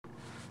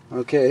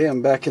Okay,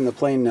 I'm back in the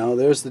plane now.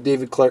 There's the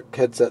David Clark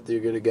headset that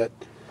you're going to get.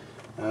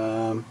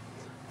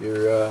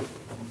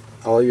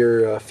 All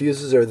your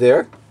fuses are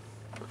there.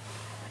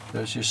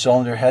 There's your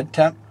cylinder head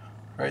temp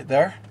right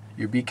there,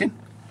 your beacon.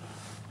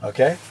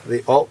 Okay,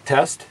 the alt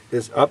test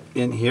is up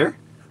in here.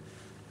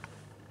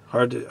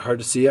 Hard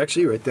to see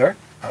actually, right there.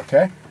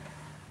 Okay,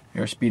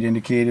 your speed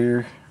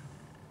indicator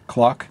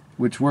clock,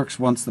 which works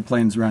once the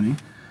plane's running.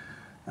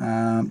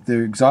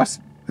 The exhaust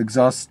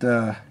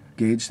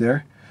gauge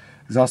there,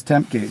 exhaust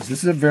temp gauge.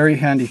 This is a very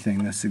handy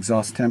thing, this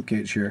exhaust temp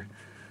gauge here.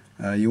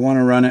 You want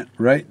to run it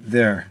right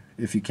there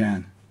if you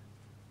can,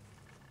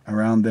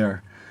 around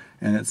there,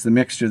 and it's the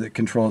mixture that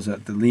controls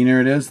it. The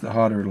leaner it is, the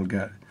hotter it'll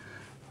get.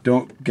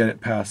 Don't get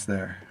it past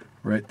there.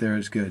 Right there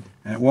is good,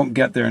 and it won't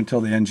get there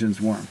until the engine's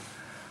warm.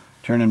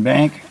 Turn and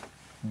bank,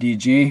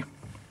 DG,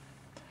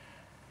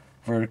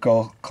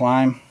 vertical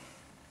climb,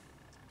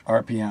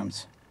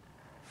 RPMs.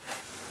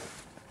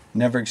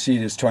 Never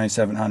exceed is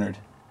 2,700.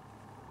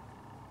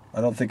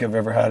 I don't think I've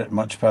ever had it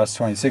much past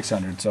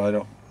 2,600, so I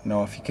don't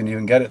know if you can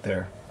even get it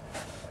there.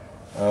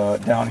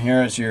 Down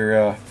here is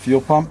your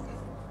fuel pump,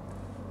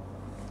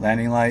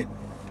 landing light,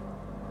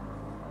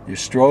 your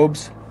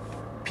strobes,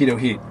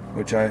 pitot heat,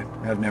 which I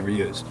have never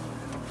used.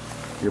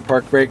 Your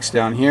park brakes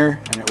down here,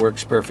 and it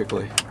works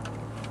perfectly.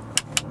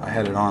 I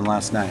had it on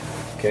last night.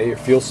 Okay, your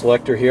fuel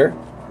selector here,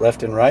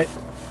 left and right.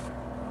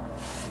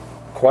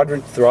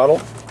 Quadrant throttle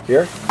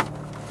here.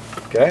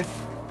 Okay,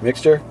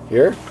 mixture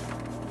here,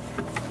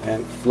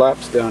 and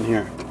flaps down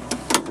here.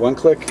 One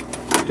click,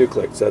 two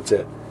clicks, that's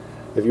it.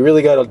 If you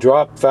really got to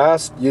drop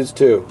fast, use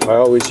two. I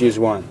always use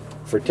one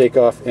for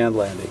takeoff and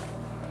landing.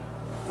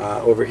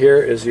 Over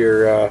here is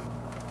your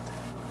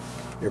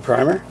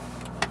primer,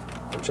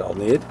 which I'll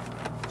need,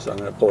 so I'm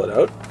going to pull it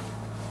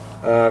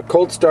out.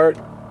 Cold start,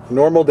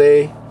 normal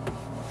day,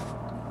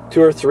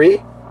 2 or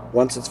 3,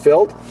 once it's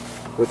filled,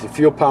 with your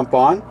fuel pump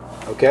on,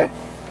 okay,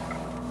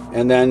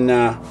 and then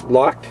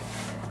locked,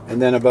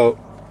 and then about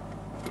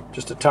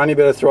just a tiny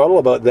bit of throttle,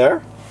 about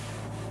there,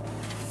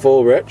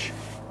 full rich,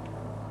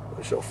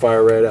 which will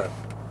fire right up.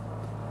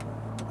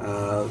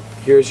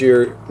 Here's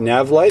your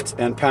nav lights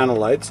and panel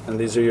lights, and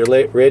these are your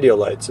radio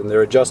lights, and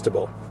they're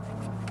adjustable.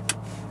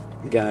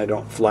 Again, I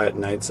don't fly at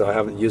night, so I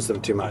haven't used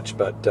them too much,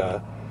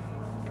 but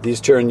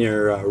these turn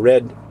your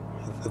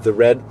the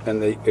red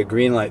and the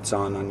green lights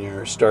on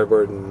your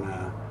starboard and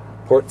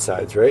port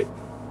sides, right?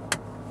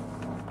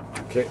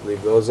 Okay,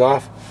 leave those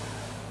off.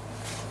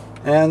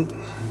 And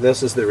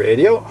this is the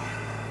radio.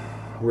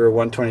 We're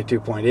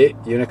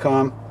 122.8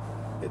 Unicom.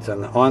 It's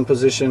in the on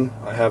position.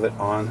 I have it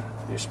on.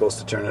 You're supposed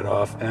to turn it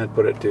off and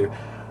put it to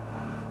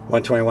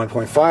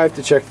 121.5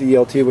 to check the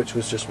ELT, which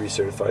was just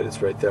recertified.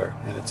 It's right there,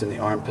 and it's in the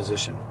arm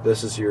position.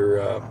 This is your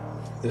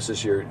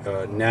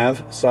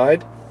nav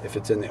side. If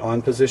it's in the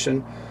on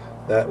position,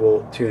 that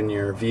will tune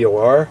your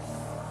VOR,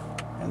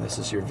 and this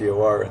is your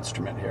VOR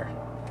instrument here.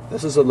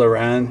 This is a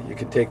Loran. You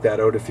can take that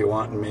out if you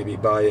want and maybe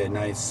buy a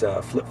nice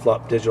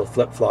flip-flop, digital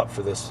flip-flop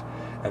for this,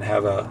 and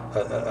have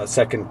a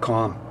second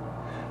comm.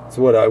 That's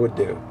what I would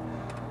do.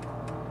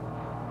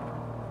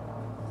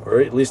 Or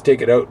at least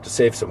take it out to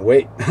save some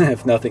weight,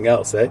 if nothing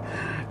else, eh?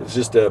 It's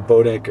just a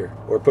boat anchor,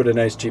 or put a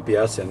nice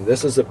GPS in.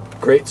 This is a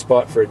great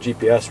spot for a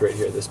GPS right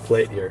here, this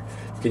plate here.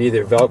 You can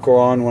either Velcro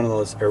on one of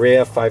those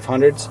Araya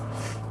 500s,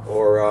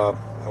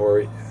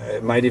 or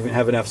it might even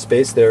have enough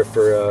space there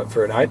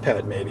for an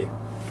iPad maybe,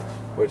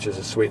 which is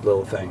a sweet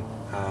little thing.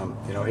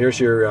 You know, here's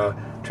your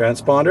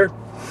transponder.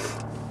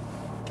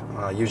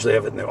 Usually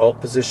have it in the alt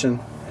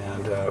position,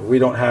 and we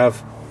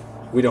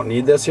don't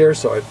need this here,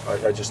 so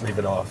I just leave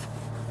it off.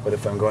 But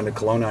if I'm going to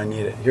Kelowna, I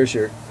need it. Here's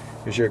your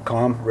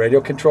comm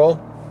radio control.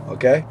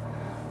 Okay.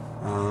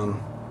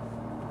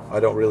 I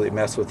don't really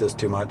mess with this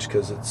too much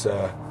because it's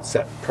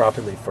set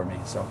properly for me.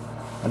 So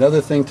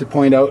another thing to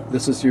point out,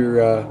 this is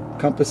your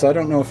compass. I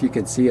don't know if you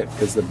can see it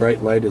because the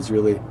bright light is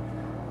really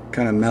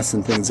kind of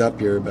messing things up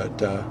here. But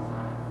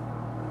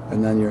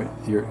and then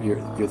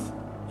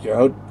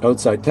your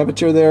outside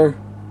temperature there.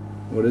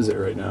 What is it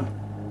right now?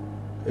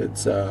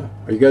 It's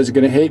you guys are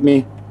gonna hate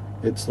me.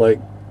 It's like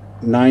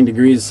 9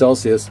 degrees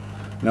Celsius.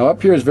 Now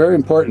up here is very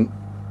important.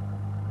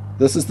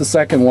 This is the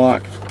second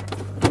lock.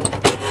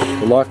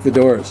 To lock the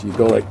doors, you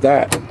go like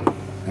that,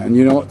 and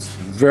you know it's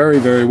very,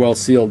 very well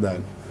sealed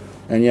then.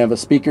 And you have a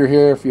speaker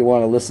here if you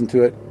want to listen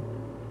to it.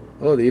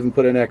 Oh, they even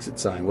put an exit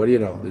sign. What do you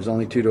know? There's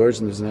only 2 doors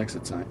and there's an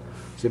exit sign.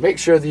 So make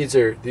sure these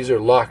are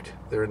locked.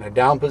 They're in a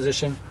down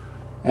position,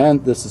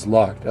 and this is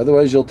locked.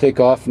 Otherwise, you'll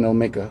take off and it'll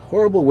make a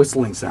horrible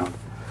whistling sound.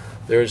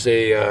 There's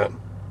a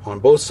on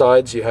both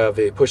sides you have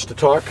a push to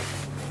talk.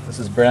 This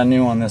is brand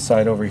new on this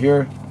side over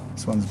here.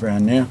 This one's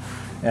brand new.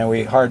 And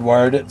we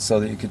hardwired it so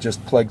that you could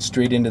just plug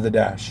straight into the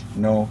dash.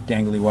 No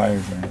dangly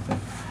wires or anything.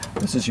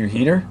 This is your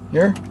heater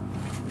here.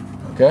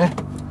 Okay.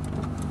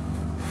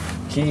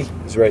 Key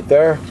is right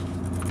there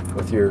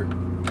with your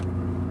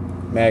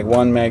mag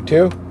 1, mag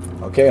 2.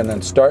 Okay, and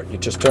then start. You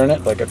just turn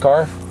it like a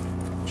car,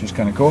 which is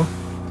kind of cool.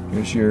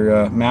 Here's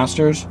your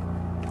masters.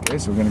 Okay,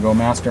 so we're going to go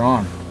master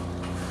on.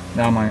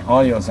 Now my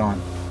audio's on.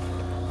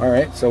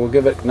 Alright, so we'll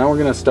give it, now we're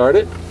going to start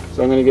it.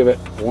 So I'm going to give it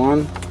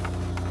 1,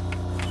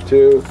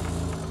 2,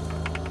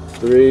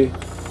 3.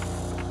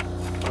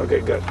 Okay,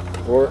 good.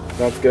 4,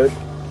 that's good.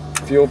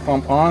 Fuel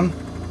pump on.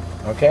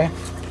 Okay.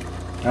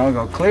 Now we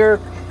go clear.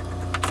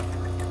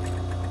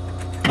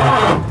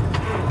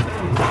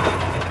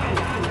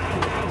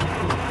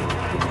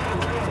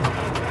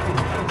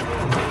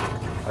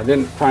 I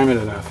didn't prime it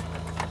enough.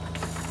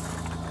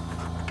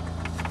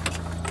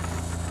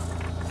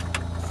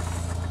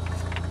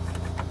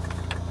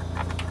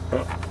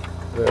 Oh,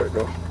 there we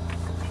go.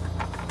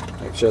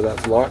 Make sure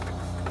that's locked.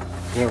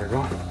 There we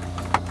go.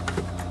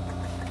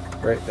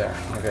 Right there.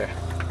 Okay.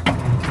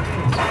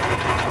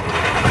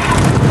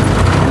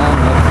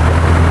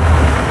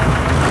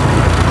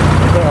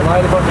 Okay, I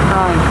lied about the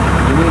time.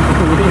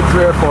 We need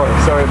 3 or 4.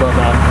 Sorry about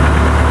that.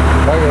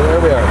 Okay,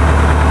 there we are.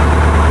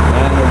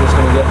 And we're just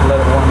going to let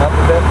it warm up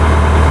a bit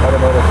at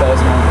about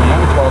 1,000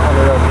 RPM,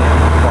 1,200 RPM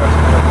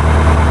approximately.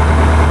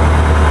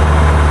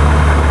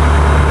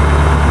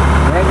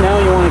 Right now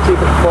you want to keep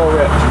it full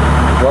rich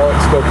while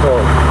it's still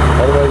cold,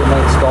 otherwise it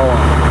might stall on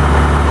you.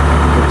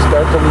 You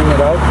start to lean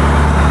it out.